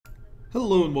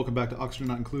Hello and welcome back to Oxygen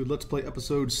Not Included. Let's play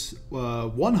episode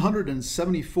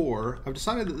 174. I've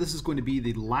decided that this is going to be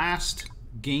the last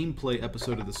gameplay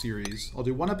episode of the series. I'll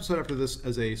do one episode after this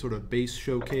as a sort of base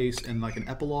showcase and like an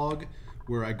epilogue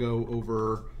where I go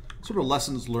over sort of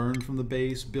lessons learned from the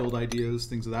base, build ideas,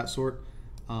 things of that sort.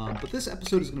 But this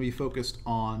episode is going to be focused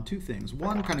on two things.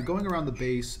 One, kind of going around the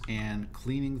base and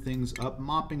cleaning things up,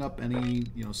 mopping up any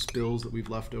spills that we've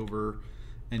left over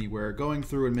anywhere, going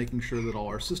through and making sure that all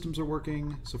our systems are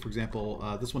working. So for example,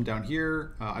 this one down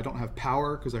here, I don't have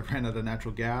power because I ran out of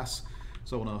natural gas.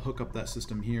 So I want to hook up that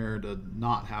system here to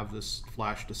not have this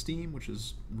flash to steam, which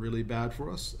is really bad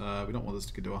for us. We don't want this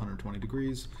to get to 120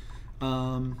 degrees.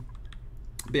 But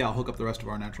yeah, I'll hook up the rest of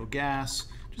our natural gas.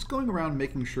 Just going around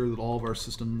making sure that all of our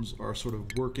systems are sort of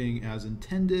working as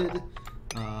intended,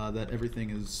 that everything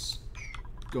is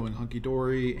going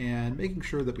hunky-dory, and making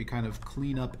sure that we kind of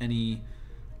clean up any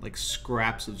like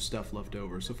scraps of stuff left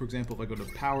over. So for example, if I go to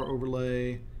power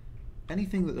overlay,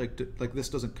 anything that like this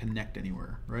doesn't connect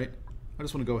anywhere, right? I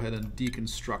just want to go ahead and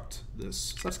deconstruct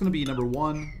this. So that's going to be number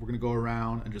one. We're going to go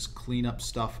around and just clean up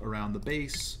stuff around the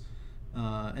base.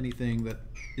 Anything that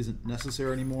isn't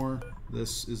necessary anymore.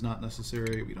 This is not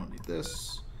necessary. We don't need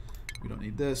this. We don't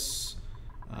need this.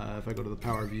 If I go to the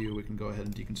power view, we can go ahead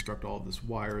and deconstruct all of this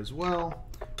wire as well.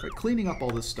 Right, cleaning up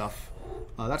all this stuff.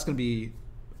 That's going to be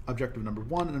objective number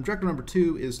one. And objective number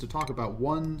two is to talk about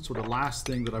one sort of last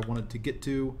thing that I wanted to get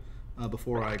to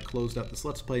before I closed out this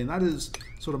Let's Play, and that is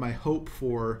sort of my hope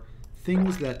for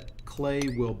things that Clay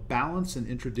will balance and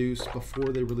introduce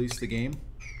before they release the game.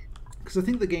 Because I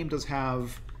think the game does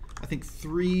have, I think,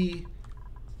 three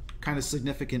kind of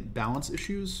significant balance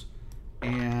issues,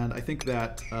 and I think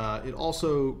that it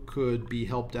also could be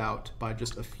helped out by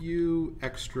just a few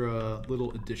extra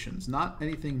little additions. Not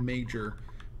anything major,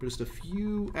 but just a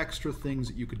few extra things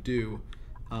that you could do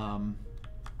that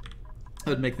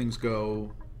would make things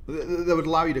go, that would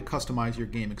allow you to customize your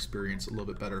game experience a little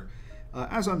bit better.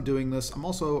 As I'm doing this, I'm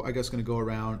also, I guess, going to go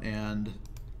around and,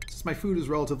 since my food is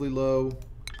relatively low,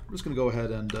 I'm just going to go ahead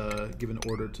and give an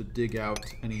order to dig out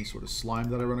any sort of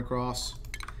slime that I run across.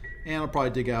 And I'll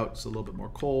probably dig out a little bit more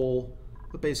coal,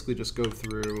 but basically just go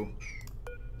through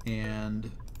and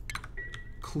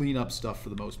clean up stuff for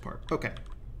the most part. Okay.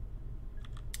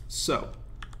 So,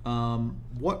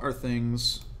 what are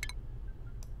things,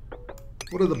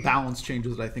 what are the balance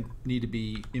changes that I think need to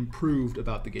be improved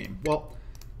about the game? Well,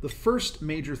 the first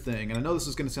major thing, and I know this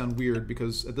is going to sound weird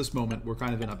because at this moment we're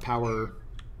kind of in a power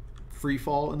free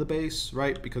fall in the base,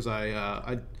 right? Because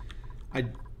I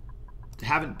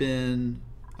haven't been,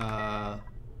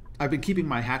 I've been keeping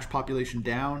my hatch population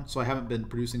down, so I haven't been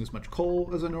producing as much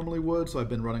coal as I normally would, so I've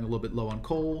been running a little bit low on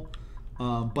coal.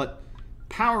 But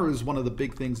power is one of the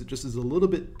big things that just is a little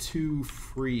bit too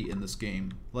free in this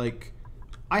game. Like,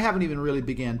 I haven't even really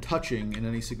began touching in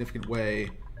any significant way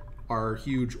our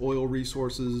huge oil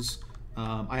resources.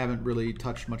 I haven't really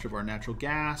touched much of our natural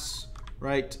gas,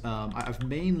 right? I've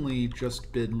mainly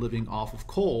just been living off of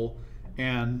coal,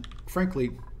 and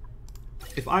frankly,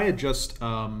 if I had just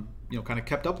kind of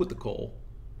kept up with the coal,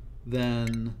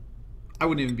 then I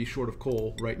wouldn't even be short of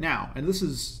coal right now. And this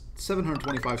is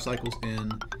 725 cycles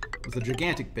in with a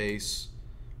gigantic base,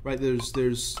 right?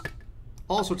 There's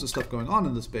all sorts of stuff going on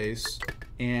in this base,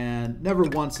 and never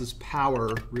once has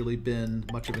power really been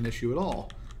much of an issue at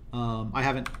all. I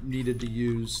haven't needed to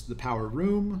use the power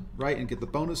room, right, and get the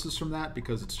bonuses from that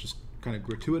because it's just kind of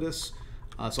gratuitous.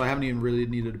 So I haven't even really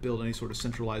needed to build any sort of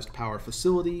centralized power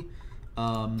facility.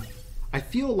 I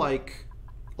feel like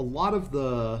a lot of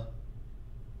the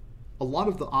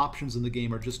options in the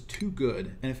game are just too good.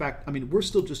 And in fact, I mean, we're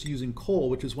still just using coal,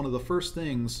 which is one of the first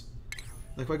things.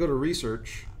 Like if I go to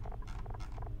research,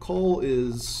 coal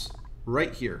is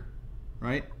right here,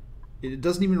 right? It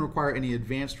doesn't even require any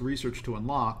advanced research to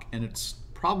unlock, and it's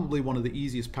probably one of the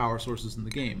easiest power sources in the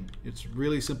game. It's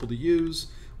really simple to use.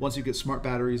 Once you get smart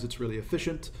batteries, it's really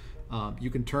efficient.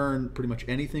 You can turn pretty much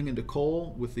anything into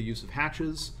coal with the use of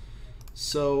hatches.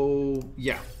 So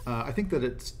yeah, I think that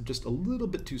it's just a little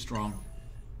bit too strong.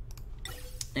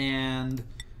 And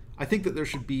I think that there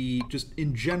should be, just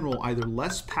in general, either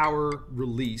less power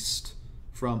released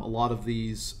from a lot of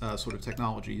these sort of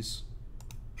technologies.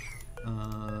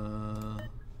 Deconstruct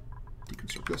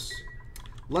this.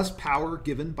 Less power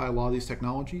given by a lot of these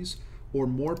technologies, or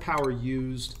more power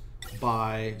used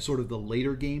by sort of the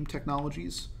later game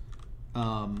technologies.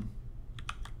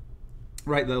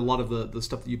 Right, that a lot of the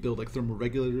stuff that you build, like thermal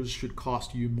regulators, should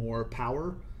cost you more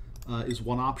power, is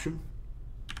one option.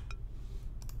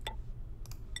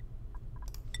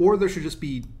 Or there should just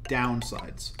be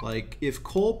downsides. Like, if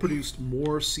coal produced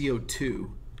more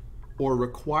CO2, or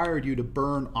required you to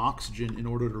burn oxygen in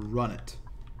order to run it,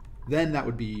 then that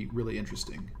would be really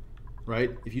interesting,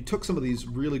 right? If you took some of these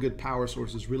really good power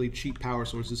sources, really cheap power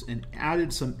sources, and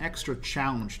added some extra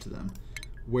challenge to them,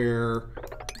 where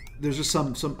there's just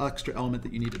some extra element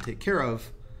that you need to take care of,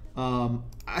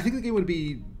 I think the game would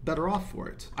be better off for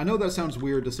it. I know that sounds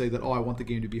weird to say that, oh, I want the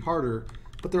game to be harder,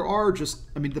 but there are just,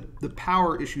 I mean, the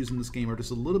power issues in this game are just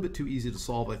a little bit too easy to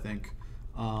solve, I think.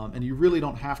 And you really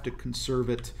don't have to conserve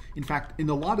it. In fact, in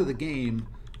a lot of the game,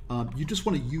 you just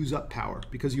want to use up power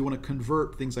because you want to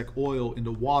convert things like oil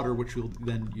into water, which you'll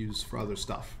then use for other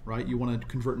stuff, right? You want to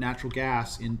convert natural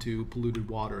gas into polluted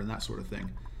water and that sort of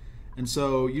thing. And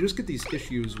so you just get these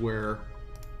issues where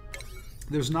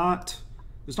there's not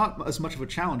as much of a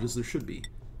challenge as there should be,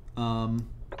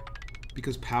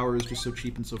 because power is just so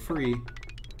cheap and so free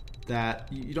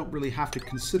that you don't really have to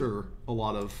consider a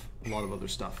lot of other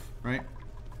stuff, right?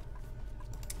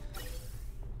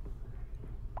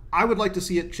 I would like to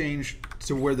see it change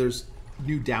to where there's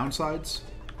new downsides,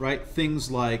 right? Things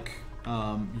like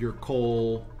your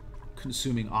coal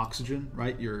consuming oxygen,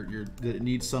 right? That it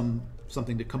needs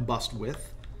something to combust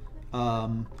with.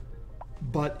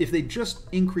 But if they just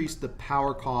increase the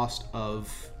power cost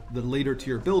of the later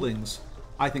tier buildings,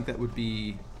 I think that would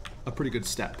be a pretty good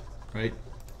step, right?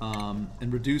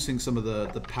 And reducing some of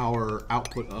the power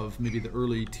output of maybe the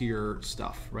early tier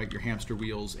stuff, right? Your hamster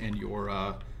wheels and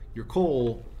your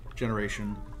coal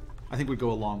generation, I think would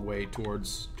go a long way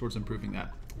towards improving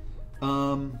that.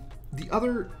 The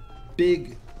other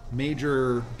big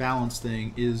major balance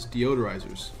thing is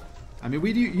deodorizers. I mean,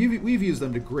 we've used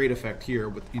them to great effect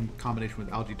here in combination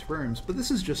with algae terrariums, but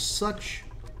this is just such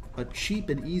a cheap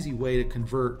and easy way to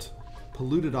convert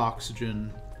polluted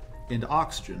oxygen into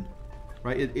oxygen,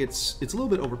 right? It's a little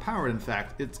bit overpowered. In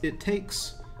fact, it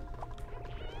takes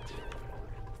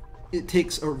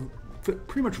a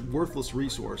pretty much worthless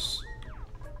resource,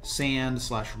 sand /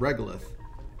 regolith,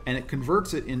 and it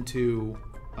converts it into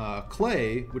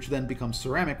clay, which then becomes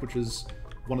ceramic, which is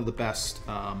one of the best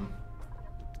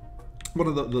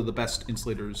the best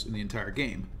insulators in the entire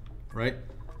game, right?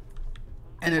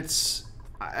 And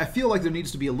I feel like there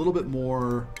needs to be a little bit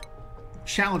more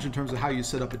challenge in terms of how you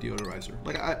set up a deodorizer.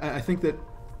 Like I think that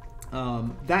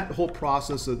that whole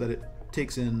process so that it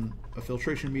takes in a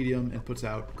filtration medium and puts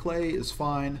out clay is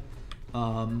fine.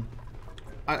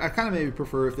 I kind of maybe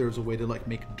prefer if there was a way to like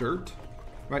make dirt,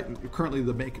 right? Currently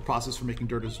the process for making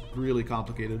dirt is really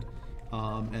complicated.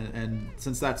 And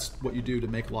since that's what you do to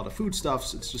make a lot of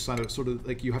foodstuffs, it's just sort of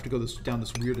like you have to go down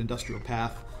this weird industrial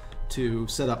path to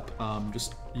set up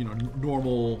just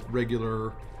normal,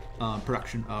 regular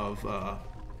production of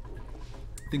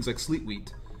things like sleet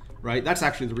wheat, right? That's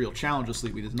actually the real challenge of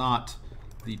sleet wheat, is not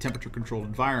the temperature-controlled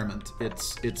environment.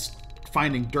 It's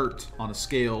finding dirt on a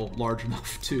scale large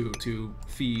enough to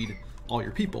feed all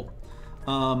your people.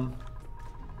 The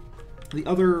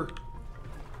other...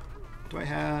 Do I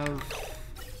have...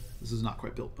 This is not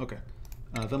quite built. Okay.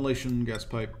 Ventilation, gas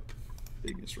pipe,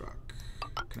 igneous rock.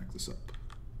 Connect this up.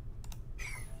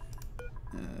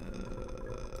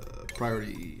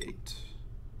 Priority 8.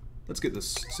 Let's get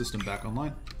this system back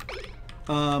online.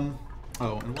 Oh,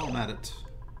 and while I'm at it,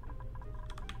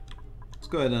 let's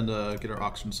go ahead and get our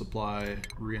oxygen supply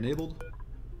re-enabled.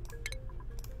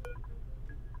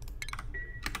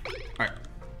 Alright.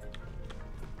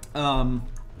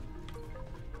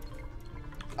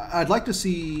 I'd like to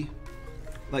see,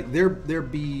 like, there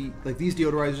be, like, these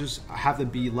deodorizers, have them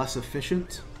be less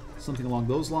efficient, something along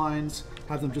those lines.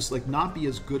 Have them just, like, not be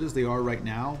as good as they are right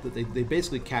now, that they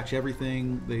basically catch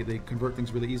everything, they convert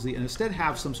things really easily, and instead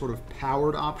have some sort of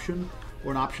powered option,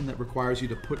 or an option that requires you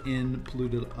to put in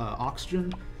polluted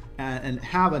oxygen, and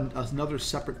have another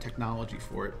separate technology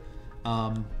for it.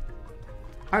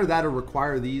 Either that or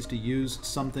require these to use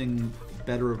something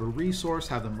better of a resource,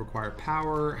 have them require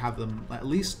power, have them at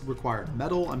least require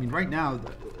metal. I mean, right now,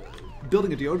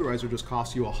 building a deodorizer just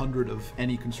costs you 100 of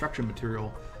any construction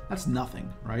material. That's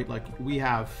nothing, right? Like, we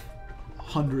have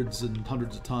hundreds and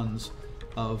hundreds of tons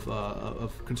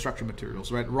of construction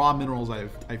materials, right? Raw minerals, I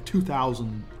have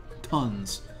 2,000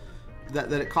 tons.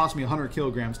 That it costs me 100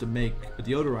 kilograms to make a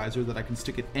deodorizer that I can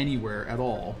stick it anywhere at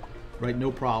all, right?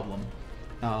 No problem.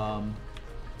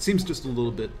 Seems just a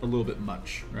little bit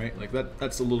much, right? Like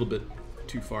that's a little bit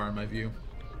too far in my view.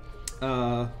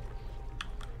 Wrong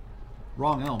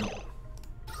element.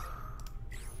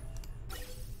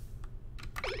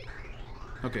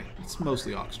 Okay, it's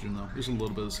mostly oxygen though. There's a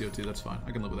little bit of CO2, that's fine.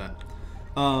 I can live with that.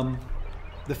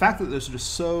 The fact that it's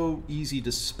just so easy to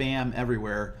spam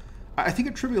everywhere, I think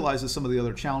it trivializes some of the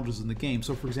other challenges in the game.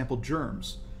 So for example,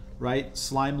 germs, right?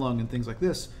 Slime lung and things like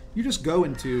this. You just go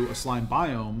into a slime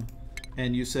biome,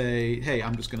 and you say, hey,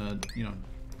 I'm just gonna, you know,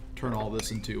 turn all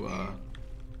this into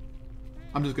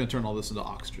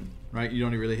oxygen, right? You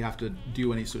don't really have to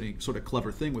do any sort of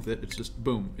clever thing with it. It's just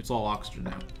boom, it's all oxygen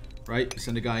now, right? You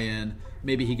send a guy in,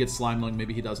 maybe he gets slime lung,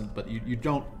 maybe he doesn't, but you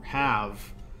don't have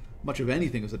much of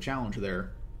anything as a challenge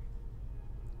there,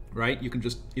 right? You can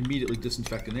just immediately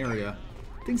disinfect an area.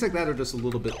 Things like that are just a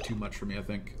little bit too much for me, I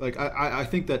think. Like, I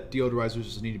think that deodorizers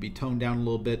just need to be toned down a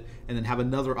little bit, and then have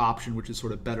another option which is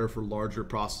sort of better for larger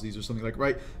processes or something like,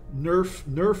 right? Nerf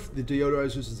the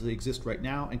deodorizers as they exist right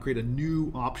now and create a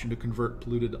new option to convert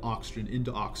polluted oxygen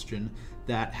into oxygen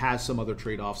that has some other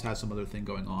trade-offs, has some other thing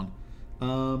going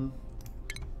on.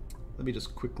 Let me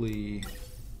just quickly...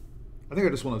 I think I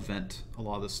just want to vent a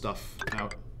lot of this stuff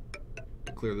out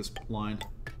to clear this line.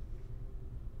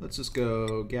 Let's just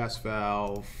go gas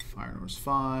valve, iron ore's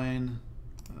fine,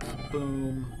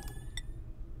 boom.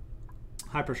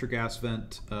 High pressure gas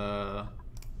vent,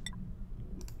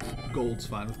 gold's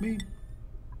fine with me.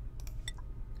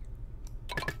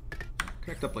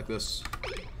 Connect up like this.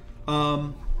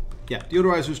 Yeah,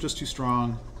 deodorizer's just too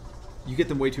strong. You get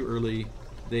them way too early.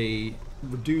 They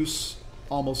reduce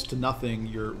almost to nothing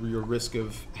your risk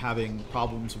of having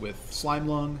problems with slime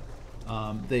lung.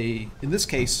 In this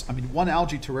case, I mean, one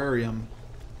algae terrarium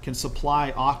can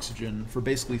supply oxygen for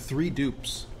basically 3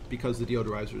 dupes because the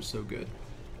deodorizer is so good,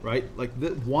 right? Like, the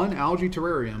one algae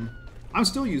terrarium, I'm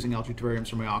still using algae terrariums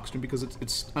for my oxygen because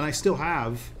it's and I still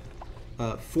have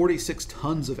 46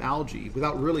 tons of algae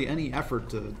without really any effort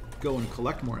to go and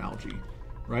collect more algae,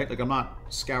 right? Like, I'm not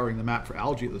scouring the map for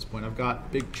algae at this point. I've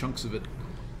got big chunks of it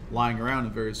lying around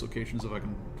in various locations if I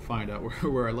can find out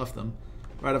where I left them,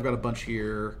 right? I've got a bunch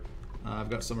here.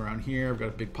 I've got some around here. I've got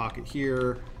a big pocket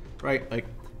here, right? Like,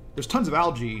 there's tons of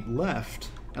algae left,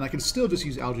 and I can still just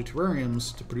use algae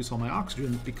terrariums to produce all my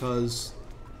oxygen because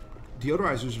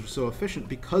deodorizers are so efficient.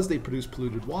 Because they produce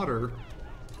polluted water,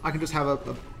 I can just have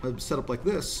a setup like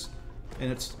this,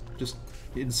 and it's just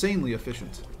insanely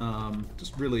efficient.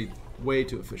 Just really way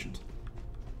too efficient.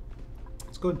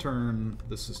 Let's go and turn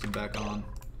the system back on.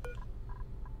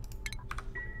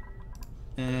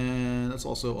 And let's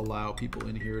also allow people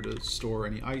in here to store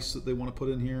any ice that they want to put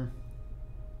in here.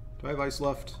 Do I have ice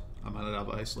left? I might not have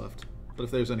ice left. But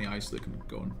if there's any ice, they can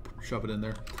go and shove it in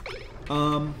there.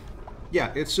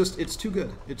 Yeah, it's too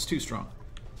good. It's too strong.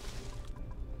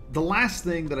 The last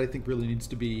thing that I think really needs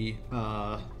to be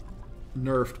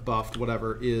nerfed, buffed,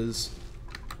 whatever, is...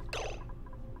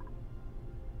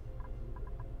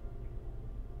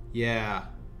 Yeah.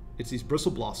 It's these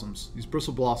bristle blossoms. These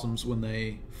bristle blossoms, when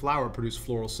they flower, produce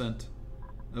floral scent.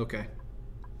 Okay.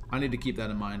 I need to keep that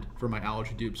in mind for my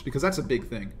algae dupes, because that's a big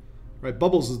thing. Right?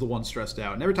 Bubbles is the one stressed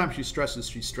out. And every time she stresses,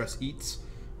 she stress eats,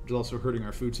 which is also hurting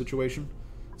our food situation.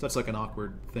 So that's like an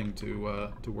awkward thing to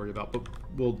worry about. But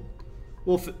we'll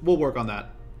work on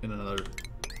that in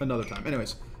another time.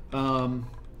 Anyways,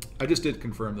 I just did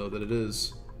confirm, though, that it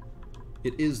is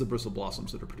the bristle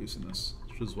blossoms that are producing this.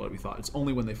 Which is what we thought. It's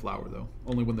only when they flower, though.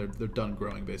 Only when they're done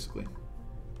growing, basically.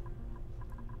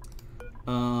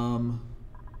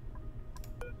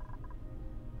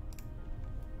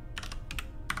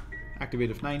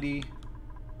 Activate if 90.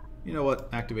 You know what?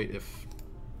 Activate if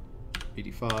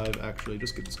 85. Actually,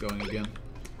 just get this going again.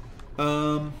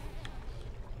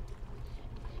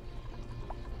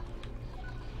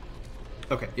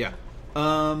 Okay, yeah.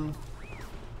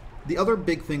 The other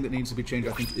big thing that needs to be changed,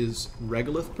 I think, is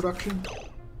regolith production.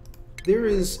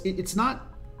 It's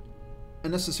not a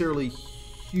necessarily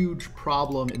huge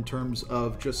problem in terms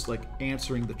of just like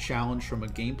answering the challenge from a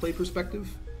gameplay perspective,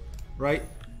 right?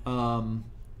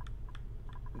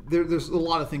 There's a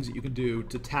lot of things that you can do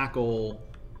to tackle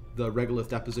the regolith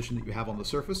deposition that you have on the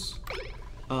surface.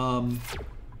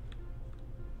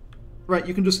 Right,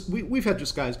 you can just... We've had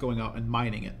just guys going out and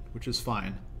mining it, which is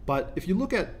fine. But if you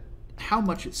look at how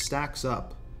much it stacks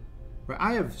up, right,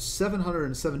 I have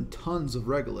 707 tons of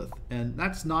regolith, and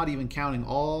that's not even counting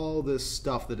all this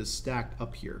stuff that is stacked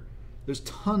up here. There's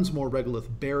tons more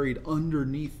regolith buried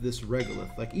underneath this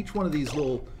regolith. Like each one of these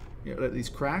little, these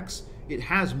cracks, it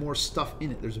has more stuff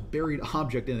in it. There's a buried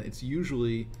object in it. It's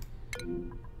usually...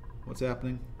 What's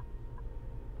happening?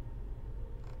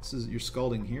 You're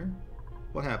scalding here?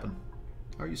 What happened?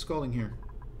 How are you scalding here?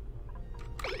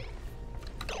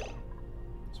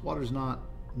 This water's not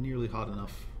nearly hot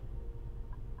enough.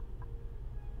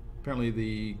 Apparently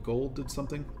the gold did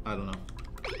something? I don't know.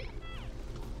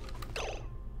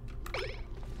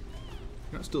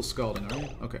 You're not still scalding, are you?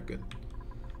 Okay, good.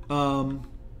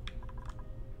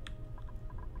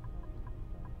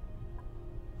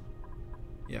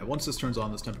 Yeah, once this turns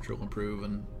on, this temperature will improve,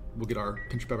 and we'll get our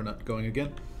pinch pepper nut going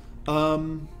again.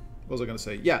 what was I going to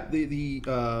say? Yeah,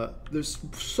 there's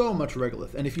so much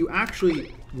regolith, and if you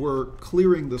actually were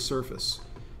clearing the surface,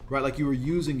 right, like you were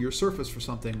using your surface for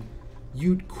something,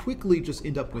 you'd quickly just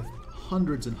end up with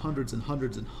hundreds and hundreds and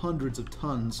hundreds and hundreds of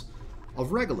tons of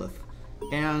regolith.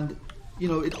 And you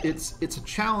know, it's a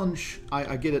challenge.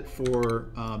 I get it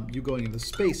for you going into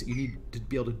space. You need to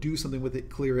be able to do something with it,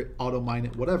 clear it, auto mine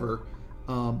it, whatever.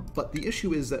 But the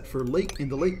issue is that for in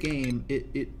the late game,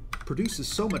 it produces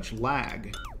so much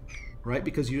lag, right?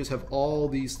 Because you just have all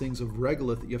these things of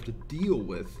regolith that you have to deal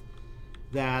with,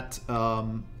 that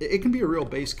it can be a real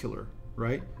base killer,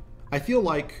 right? I feel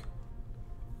like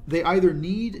they either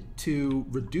need to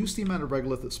reduce the amount of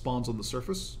regolith that spawns on the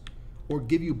surface, or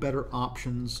give you better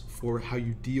options for how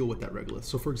you deal with that regolith.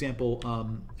 So for example,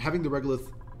 having the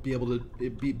regolith be able to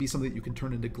be something that you can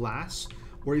turn into glass,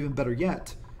 or even better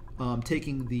yet,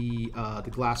 taking the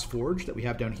glass forge that we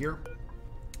have down here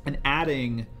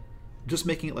and just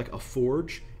making it like a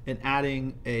forge, and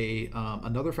adding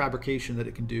another fabrication that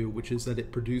it can do, which is that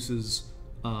it produces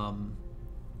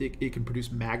it can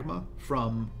produce magma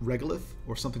from regolith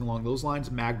or something along those lines,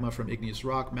 magma from igneous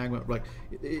rock, magma, like,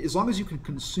 as long as you can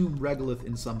consume regolith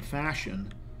in some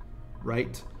fashion,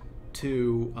 right,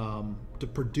 to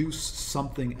produce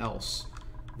something else,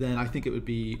 then I think it would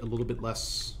be a little bit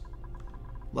less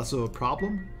of a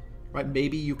problem, right?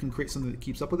 Maybe you can create something that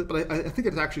keeps up with it, but I think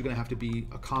it's actually going to have to be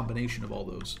a combination of all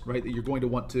those, right? That you're going to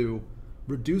want to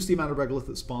reduce the amount of regolith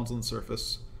that spawns on the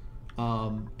surface,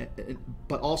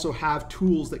 but also have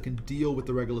tools that can deal with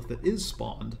the regolith that is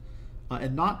spawned,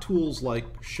 and not tools like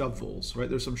shovels, right?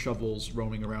 There's some shovels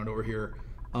roaming around over here,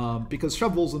 because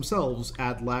shovels themselves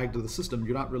add lag to the system.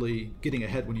 You're not really getting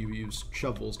ahead when you use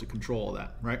shovels to control all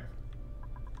that, right?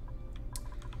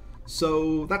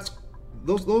 So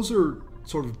those are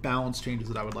sort of balance changes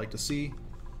that I would like to see.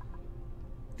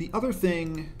 The other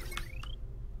thing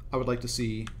I would like to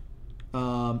see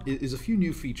is a few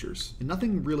new features, and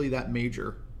nothing really that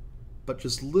major, but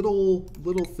just little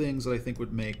things that I think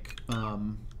would make a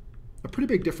pretty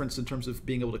big difference in terms of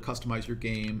being able to customize your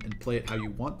game and play it how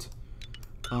you want.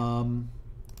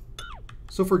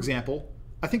 So for example,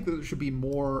 I think that there should be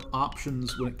more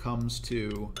options when it comes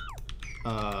to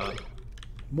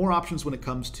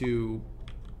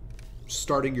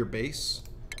starting your base,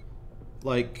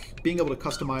 like being able to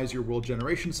customize your world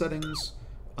generation settings,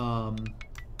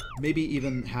 maybe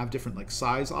even have different like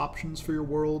size options for your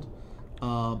world,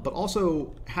 but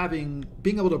also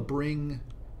being able to bring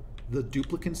the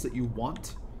duplicants that you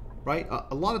want, right?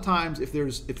 A lot of times, if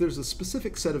there's a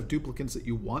specific set of duplicants that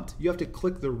you want, you have to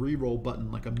click the reroll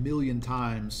button like 1,000,000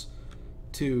 times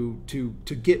to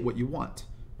get what you want,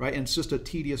 right? And it's just a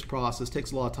tedious process,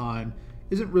 takes a lot of time,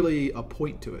 isn't really a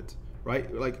point to it,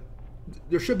 right? Like,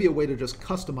 there should be a way to just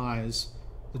customize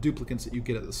the duplicants that you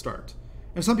get at the start.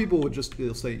 And some people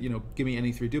they'll say, you know, give me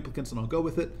any 3 duplicants and I'll go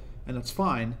with it, and that's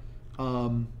fine.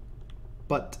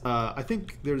 But I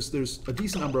think there's a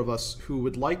decent number of us who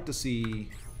would like to see,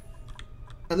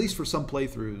 at least for some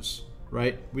playthroughs,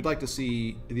 right? We'd like to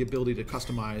see the ability to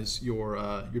customize your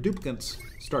duplicants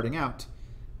starting out,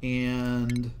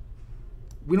 and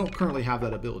we don't currently have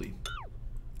that ability,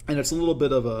 and it's a little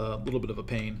bit of a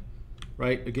pain,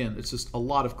 right? Again, it's just a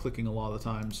lot of clicking a lot of the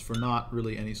times for not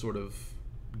really any sort of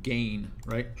gain,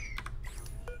 right?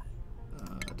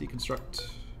 Deconstruct,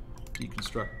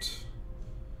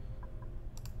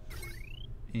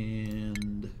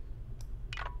 and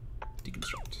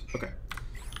deconstruct. Okay.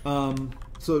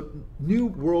 So new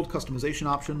world customization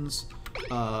options,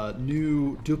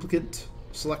 new duplicate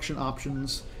selection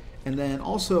options, and then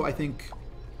also I think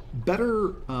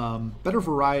better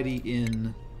variety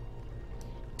in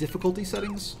difficulty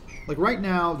settings. Like right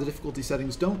now, the difficulty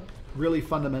settings don't really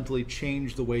fundamentally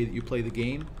change the way that you play the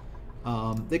game.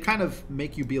 They kind of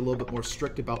make you be a little bit more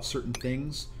strict about certain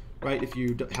things, right? If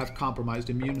you have compromised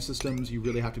immune systems, you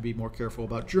really have to be more careful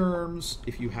about germs.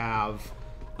 If you have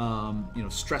you know,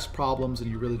 stress problems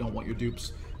and you really don't want your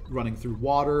dupes running through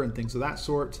water and things of that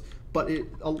sort. But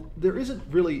there isn't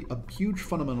really a huge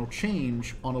fundamental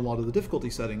change on a lot of the difficulty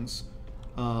settings.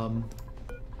 There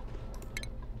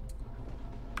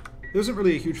isn't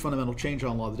really a huge fundamental change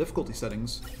on a lot of the difficulty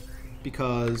settings,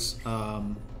 because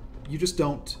you just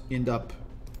don't end up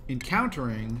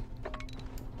encountering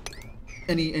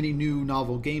any new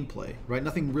novel gameplay, right?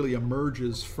 Nothing really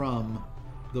emerges from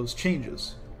those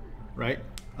changes, right?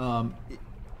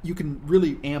 You can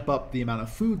really amp up the amount of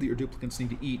food that your duplicants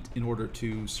need to eat in order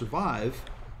to survive,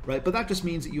 right? But that just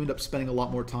means that you end up spending a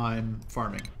lot more time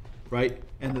farming, right?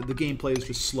 And the gameplay is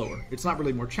just slower. It's not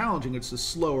really more challenging, it's just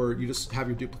slower. You just have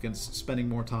your duplicants spending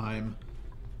more time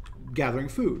gathering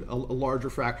food. A larger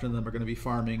fraction of them are going to be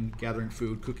farming, gathering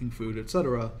food, cooking food,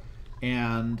 etc.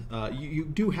 And you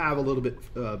do have a little bit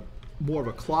more of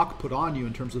a clock put on you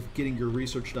in terms of getting your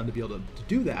research done to be able to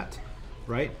do that,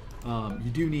 right? You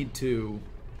do need to,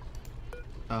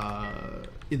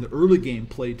 in the early game,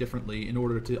 play differently in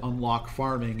order to unlock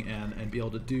farming and be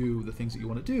able to do the things that you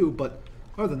want to do. But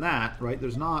other than that, right,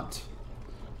 there's not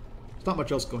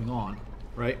much else going on,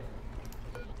 right?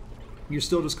 You're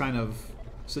still just kind of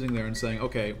sitting there and saying,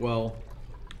 okay, well,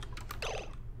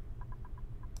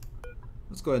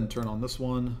 let's go ahead and turn on this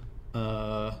one.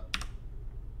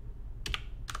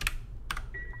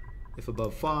 If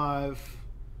above 5,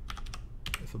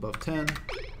 if above 10,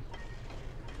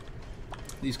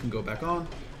 these can go back on.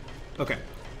 Okay.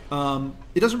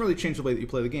 It doesn't really change the way that you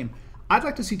play the game. I'd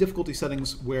like to see difficulty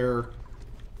settings where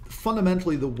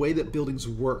fundamentally the way that buildings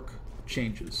work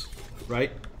changes,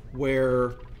 right?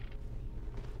 Where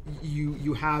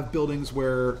you have buildings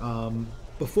where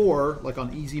before, like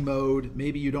on easy mode,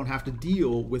 maybe you don't have to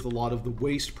deal with a lot of the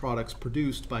waste products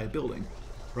produced by a building,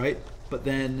 right? But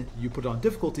then you put it on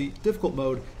difficult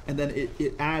mode, and then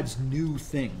it adds new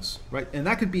things, right? And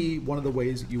that could be one of the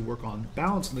ways that you work on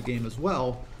balance in the game as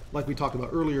well, like we talked about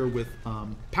earlier with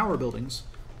power buildings.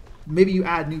 Maybe you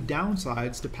add new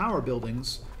downsides to power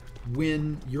buildings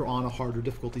when you're on a harder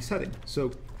difficulty setting.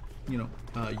 So, you know,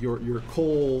 your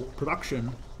coal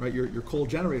production, right? Your coal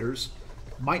generators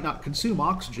might not consume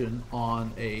oxygen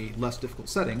on a less difficult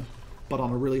setting, but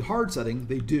on a really hard setting,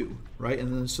 they do, right?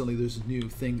 And then suddenly there's a new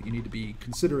thing that you need to be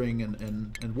considering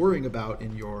and worrying about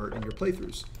in your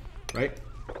playthroughs, right?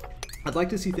 I'd like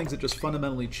to see things that just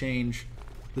fundamentally change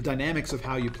the dynamics of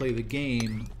how you play the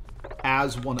game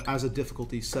as a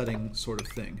difficulty setting sort of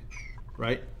thing,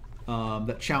 right?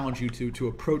 That challenge you to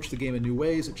approach the game in new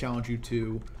ways, that challenge you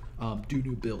to do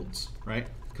new builds, right?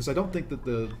 Because I don't think that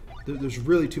there's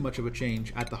really too much of a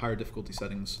change at the higher difficulty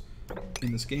settings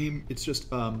in this game. It's just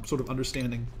sort of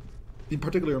understanding, in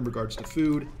particular in regards to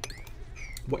food,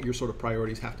 what your sort of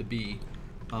priorities have to be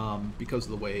because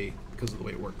of the way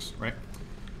it works, right?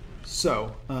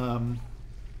 So,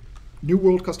 new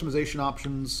world customization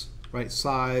options, right?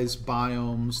 Size,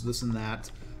 biomes, this and that.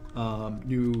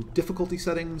 New difficulty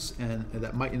settings and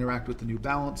that might interact with the new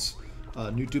balance.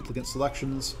 New duplicate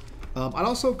selections. I'd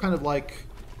also kind of like,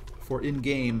 for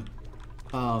in-game,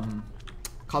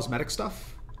 cosmetic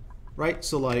stuff, right?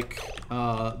 So like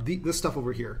this stuff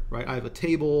over here, right? I have a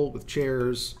table with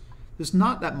chairs. There's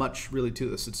not that much really to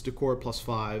this. It's decor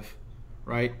 +5,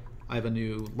 right? I have a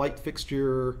new light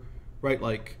fixture, right?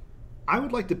 Like, I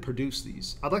would like to produce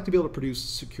these. I'd like to be able to produce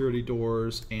security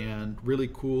doors and really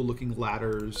cool looking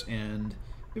ladders and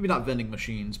maybe not vending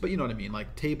machines, but you know what I mean,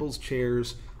 like tables,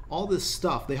 chairs, all this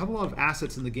stuff. They have a lot of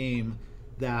assets in the game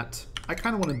that I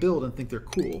kind of want to build and think they're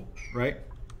cool, right?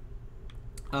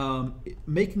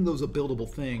 Making those a buildable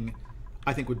thing,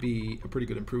 I think, would be a pretty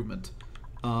good improvement.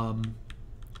 I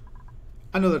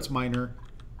know that's minor,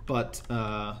 but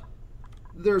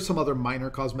there are some other minor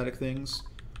cosmetic things,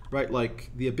 right? Like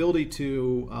the ability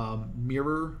to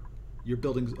mirror your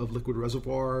buildings of liquid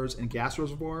reservoirs and gas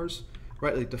reservoirs,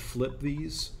 right? Like to flip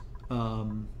these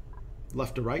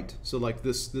left to right. So like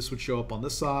this would show up on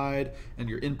this side and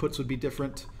your inputs would be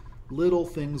different. Little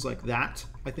things like that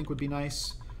I think would be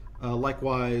nice.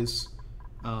 Likewise,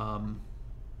 I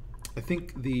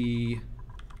think the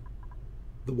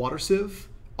water sieve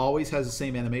always has the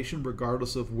same animation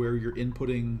regardless of where you're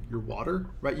inputting your water,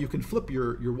 right? You can flip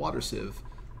your water sieve,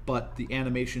 but the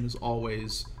animation is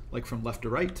always like from left to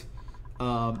right.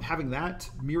 Having that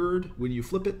mirrored when you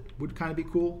flip it would kind of be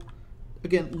cool.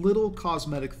 Again, little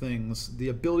cosmetic things, the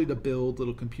ability to build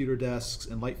little computer desks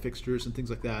and light fixtures and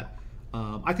things like that,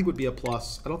 I think would be a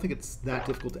plus. I don't think it's that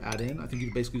difficult to add in. I think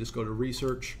you basically just go to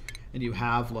research and you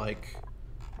have like,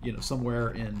 you know, somewhere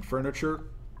in furniture,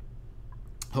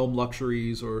 home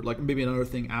luxuries, or like maybe another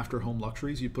thing after home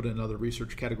luxuries, you put in another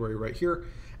research category right here,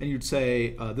 and you'd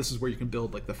say this is where you can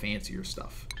build like the fancier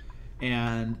stuff.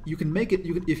 And you can make it,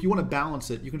 if you want to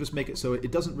balance it, you can just make it so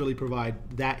it doesn't really provide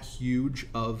that huge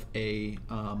of a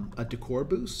decor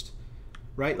boost,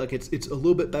 right? Like it's a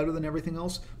little bit better than everything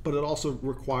else, but it also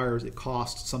it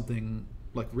costs something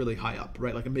like really high up,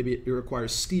 right? Like maybe it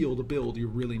requires steel to build your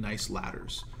really nice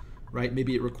ladders, right?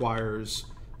 Maybe it requires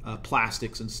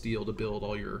plastics and steel to build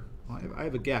all your, I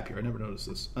have a gap here, I never noticed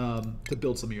this, to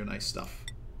build some of your nice stuff,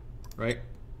 right?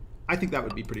 I think that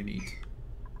would be pretty neat.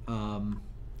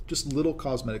 Just little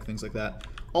cosmetic things like that.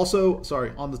 Also,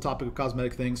 sorry, on the topic of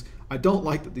cosmetic things, I don't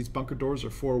like that these bunker doors are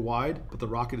 4 wide, but the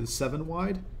rocket is 7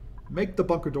 wide. Make the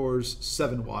bunker doors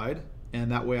 7 wide, and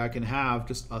that way I can have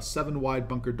just a 7 wide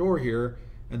bunker door here,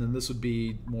 and then this would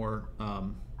be more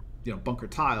you know, bunker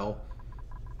tile.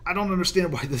 I don't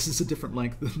understand why this is a different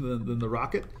length than the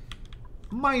rocket.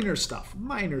 Minor stuff,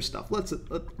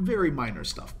 very minor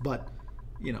stuff, but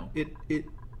you know,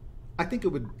 I think it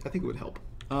would help.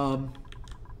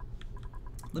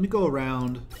 Let me go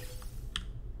around.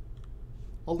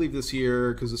 I'll leave this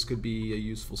here because this could be a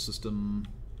useful system.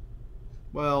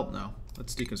 Well, no,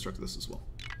 let's deconstruct this as well.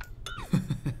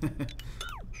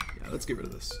 Yeah, let's get rid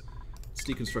of this. Let's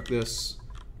deconstruct this.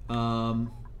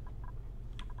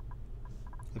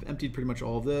 I've emptied pretty much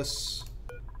all of this.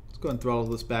 Let's go ahead and throttle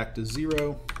this back to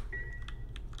 0.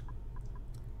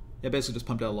 Yeah, basically just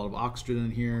pumped out a lot of oxygen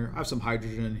in here. I have some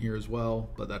hydrogen in here as well,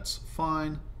 but that's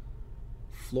fine.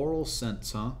 Floral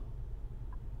scents, huh?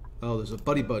 Oh, there's a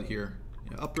buddy bud here.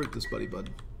 Yeah, uproot this buddy bud.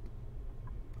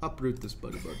 Uproot this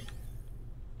buddy bud.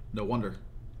 No wonder.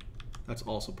 That's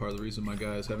also part of the reason my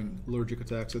guy is having allergic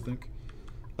attacks, I think.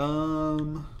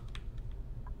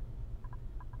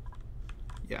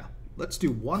 Yeah. Let's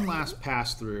do one last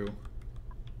pass through.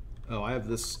 Oh, I have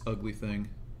this ugly thing.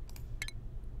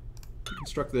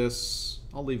 Deconstruct this.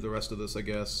 I'll leave the rest of this, I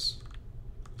guess.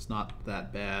 It's not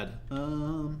that bad.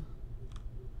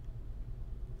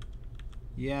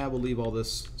 Yeah, we'll leave all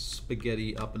this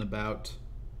spaghetti up and about.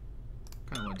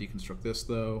 Kind of want to deconstruct this,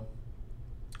 though.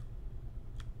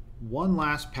 One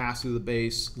last pass through the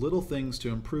base. Little things to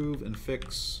improve and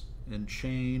fix and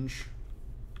change.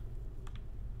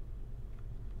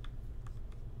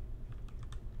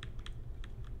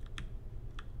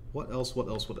 What else, what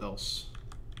else, what else?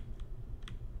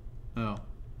 Oh,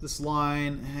 this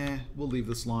line, we'll leave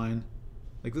this line.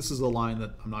 Like, this is a line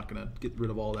that I'm not going to get rid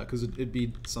of all that because it'd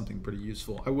be something pretty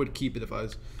useful. I would keep it if I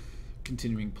was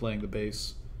continuing playing the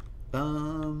base.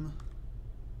 Oh,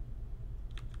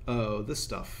 this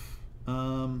stuff.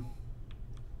 Sure,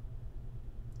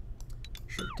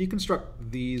 deconstruct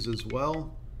these as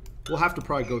well. We'll have to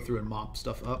probably go through and mop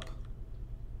stuff up.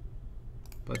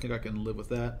 But I think I can live with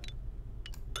that.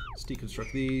 Let's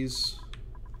deconstruct these.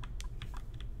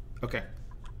 Okay,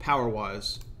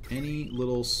 power-wise, any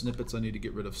little snippets I need to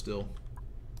get rid of still.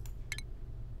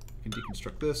 I can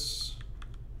deconstruct this.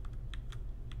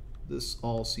 This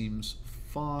all seems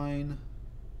fine.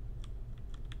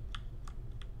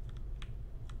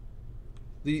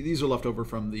 These are left over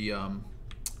from the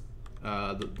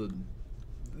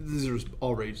these are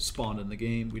already spawned in the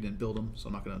game. We didn't build them, so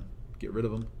I'm not gonna get rid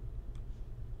of them.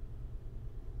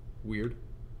 Weird.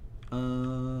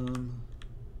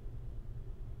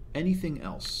 Anything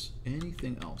else?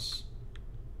 Anything else?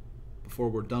 Before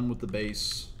we're done with the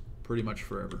base, pretty much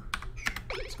forever.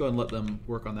 Let's go ahead and let them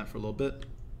work on that for a little bit.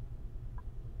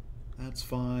 That's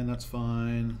fine, that's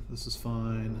fine. This is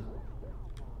fine.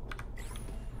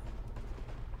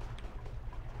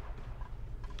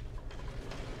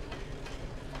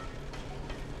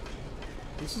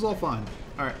 This is all fine.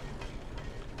 Alright.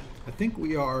 I think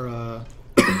we are,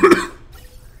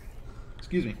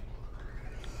 excuse me.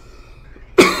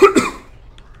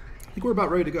 I think we're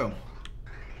about ready to go.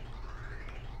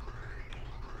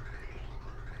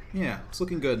 Yeah, it's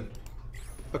looking good.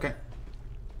 Okay.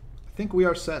 I think we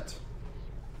are set.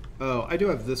 Oh, I do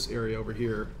have this area over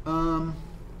here. Yeah,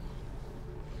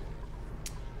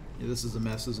 this is a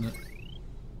mess, isn't it?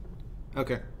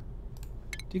 Okay.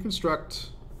 Deconstruct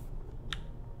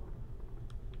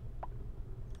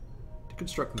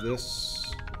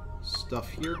this stuff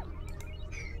here.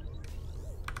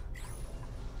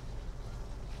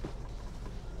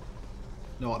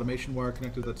 No automation wire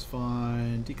connected, that's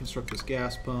fine. Deconstruct this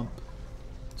gas pump.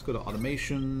 Let's go to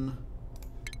automation.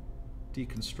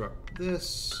 Deconstruct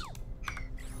this.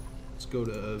 Let's go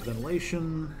to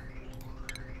ventilation.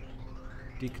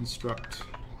 Deconstruct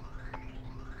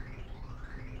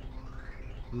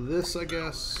this, I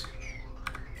guess.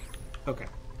 Okay.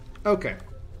 Okay.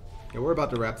 Yeah, we're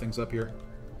about to wrap things up here.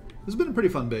 This has been a pretty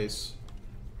fun base.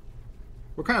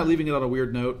 We're kind of leaving it on a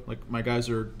weird note. Like, my guys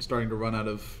are starting to run out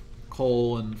of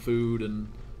coal and food and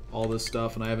all this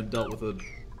stuff, and I haven't dealt with a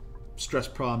stress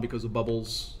problem because of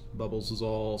Bubbles. Bubbles is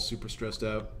all super stressed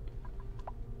out.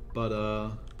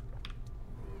 But,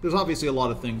 there's obviously a lot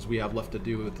of things we have left to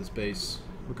do with this base.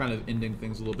 We're kind of ending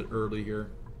things a little bit early here.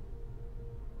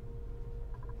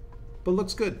 But it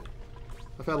looks good.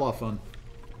 I've had a lot of fun.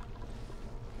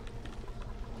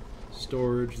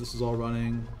 Storage, this is all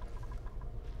running.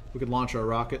 We could launch our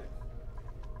rocket.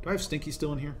 Do I have Stinky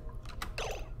still in here?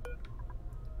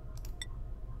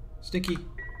 Stinky,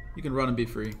 you can run and be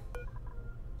free.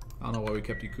 I don't know why we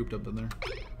kept you cooped up in there.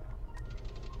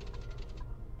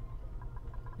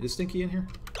 Is Stinky in here?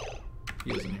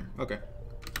 He is in here. Okay.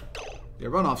 Yeah,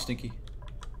 run off, Stinky.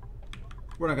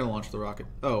 We're not going to launch the rocket.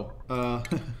 Oh,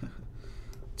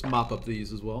 let's Let's mop up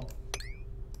these as well.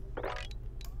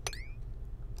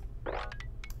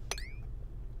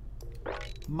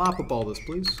 Mop up all this,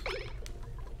 please.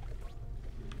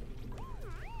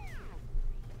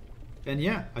 And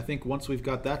yeah, I think once we've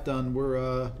got that done,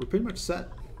 we're pretty much set.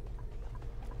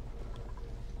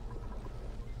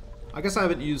 I guess I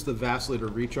haven't used the vacillator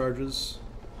recharges.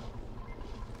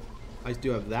 I do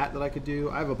have that I could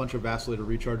do. I have a bunch of vacillator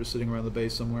recharges sitting around the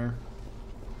base somewhere.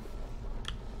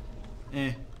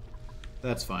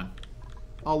 That's fine.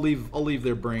 I'll leave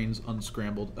their brains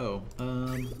unscrambled. Oh,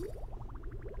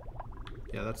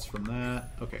 yeah, that's from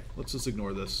that. Okay, let's just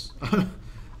ignore this.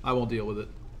 I won't deal with it.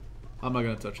 I'm not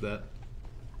gonna touch that.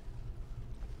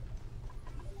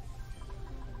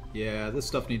 Yeah, this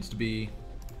stuff needs to be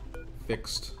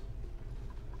fixed.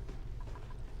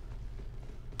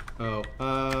 Oh,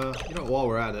 you know, while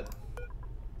we're at it,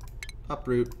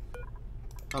 uproot,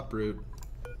 uproot,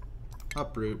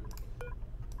 uproot,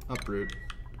 uproot.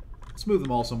 Let's move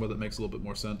them all somewhere that makes a little bit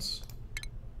more sense.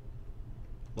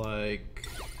 Like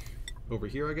over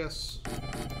here, I guess.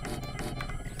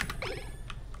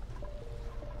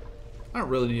 I don't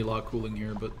really need a lot of cooling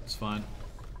here, but it's fine.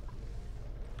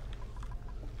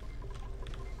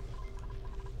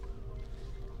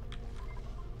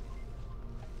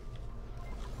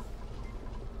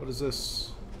 What is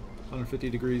this? 150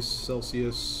 degrees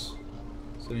Celsius,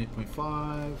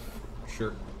 78.5.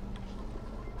 Sure.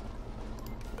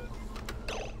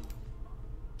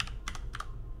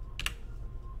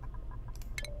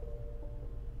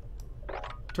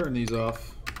 Turn these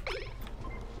off.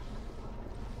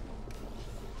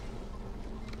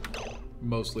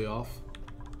 Mostly off.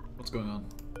 What's going on?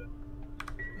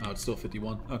 Oh, it's still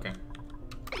 51. Okay.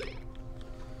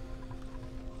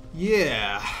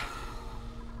 Yeah.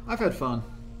 I've had fun.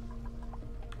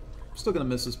 I'm still gonna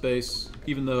miss this base,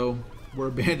 even though we're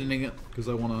abandoning it because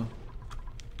I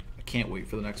can't wait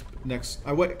for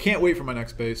the can't wait for my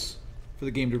next base for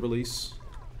the game to release.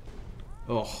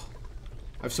 Oh,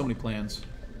 I have so many plans.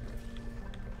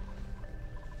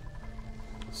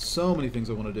 So many things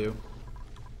I want to do.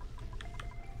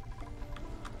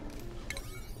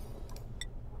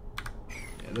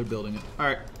 Yeah, they're building it. All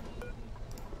right.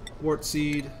 Wart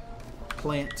seed,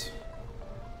 plant.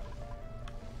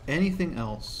 Anything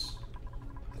else?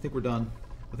 I think we're done.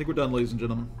 I think we're done, ladies and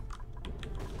gentlemen.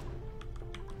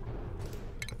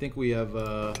 I think we have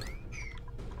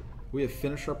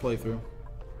finished our playthrough.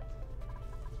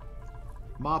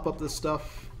 Mop up this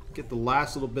stuff. Get the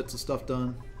last little bits of stuff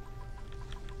done.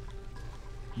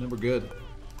 And then we're good.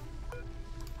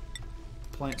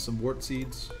 Plant some wart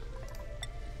seeds.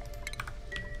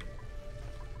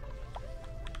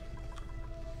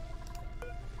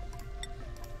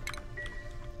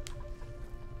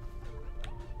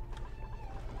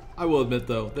 I will admit,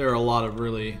 though, there are a lot of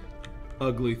really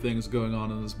ugly things going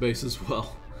on in this base as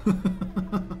well.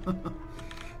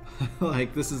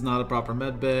 Like, this is not a proper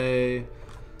med bay.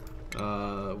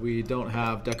 We don't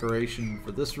have decoration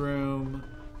for this room.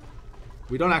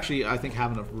 We don't actually, I think,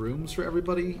 have enough rooms for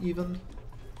everybody, even.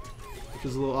 Which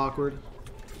is a little awkward.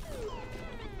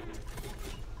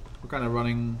 We're kind of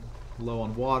running low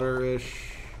on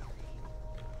water-ish.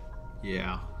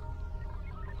 Yeah.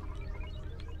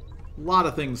 A lot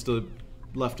of things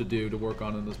left to do to work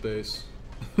on in this base.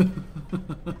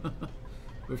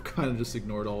 We've kind of just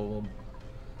ignored all of them.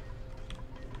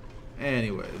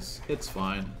 Anyways, it's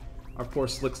fine. Our poor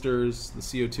slicksters, the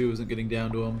CO2 isn't getting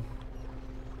down to them.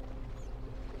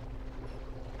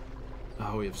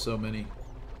 Oh, we have so many.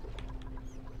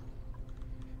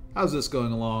 How's this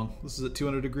going along? This is at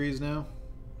 200 degrees now.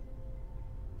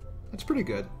 That's pretty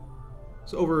good.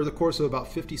 So over the course of about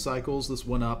 50 cycles, this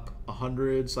went up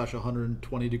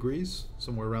 100/120 degrees,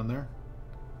 somewhere around there.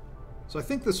 So I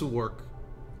think this will work.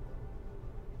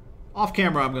 Off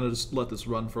camera, I'm going to just let this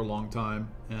run for a long time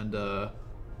and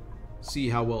see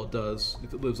how well it does,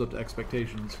 if it lives up to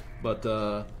expectations. But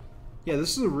yeah,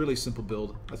 this is a really simple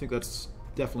build. I think that's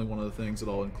definitely one of the things that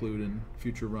I'll include in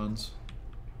future runs.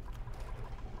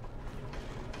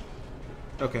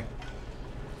 Okay.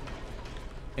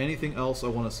 Anything else I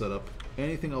want to set up?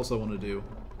 Anything else I want to do?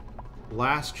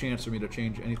 Last chance for me to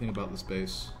change anything about this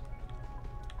base.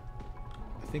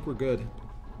 I think we're good.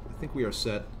 I think we are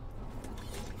set.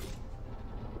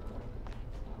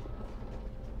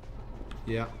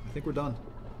 Yeah, I think we're done.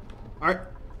 Alright,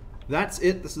 that's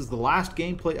it. This is the last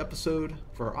gameplay episode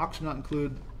for our Oxygen Not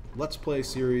Included Let's Play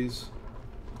series.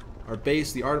 Our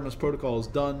base, the Artemis Protocol, is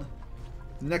done.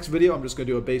 The next video, I'm just going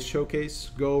to do a base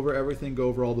showcase, go over everything, go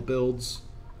over all the builds,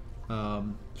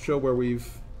 show where we've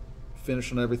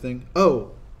finished on everything.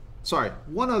 Oh, sorry,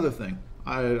 one other thing.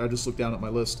 I just looked down at my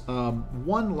list.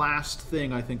 One last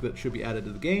thing I think that should be added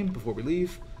to the game before we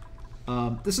leave.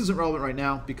 This isn't relevant right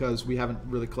now because we haven't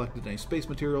really collected any space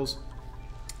materials,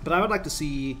 but I would like to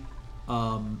see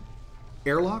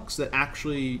airlocks that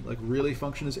actually like really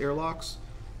function as airlocks.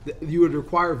 You would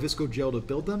require Visco Gel to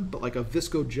build them, but like a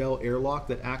Visco Gel airlock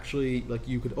that actually like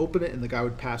you could open it and the guy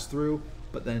would pass through,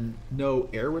 but then no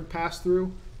air would pass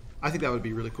through. I think that would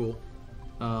be really cool.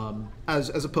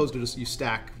 As opposed to just you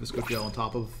stack Visco Gel on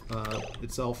top of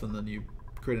itself and then you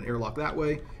create an airlock that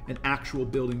way. An actual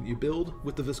building that you build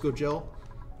with the Visco Gel.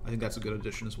 I think that's a good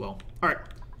addition as well. Alright,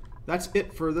 that's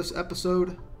it for this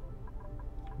episode.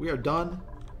 We are done.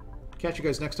 Catch you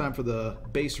guys next time for the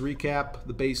base recap,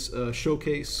 the base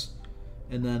showcase,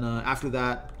 and then after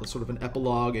that, sort of an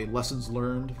epilogue, a lessons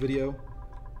learned video.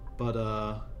 But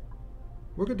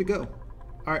we're good to go.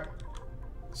 Alright,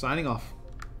 signing off.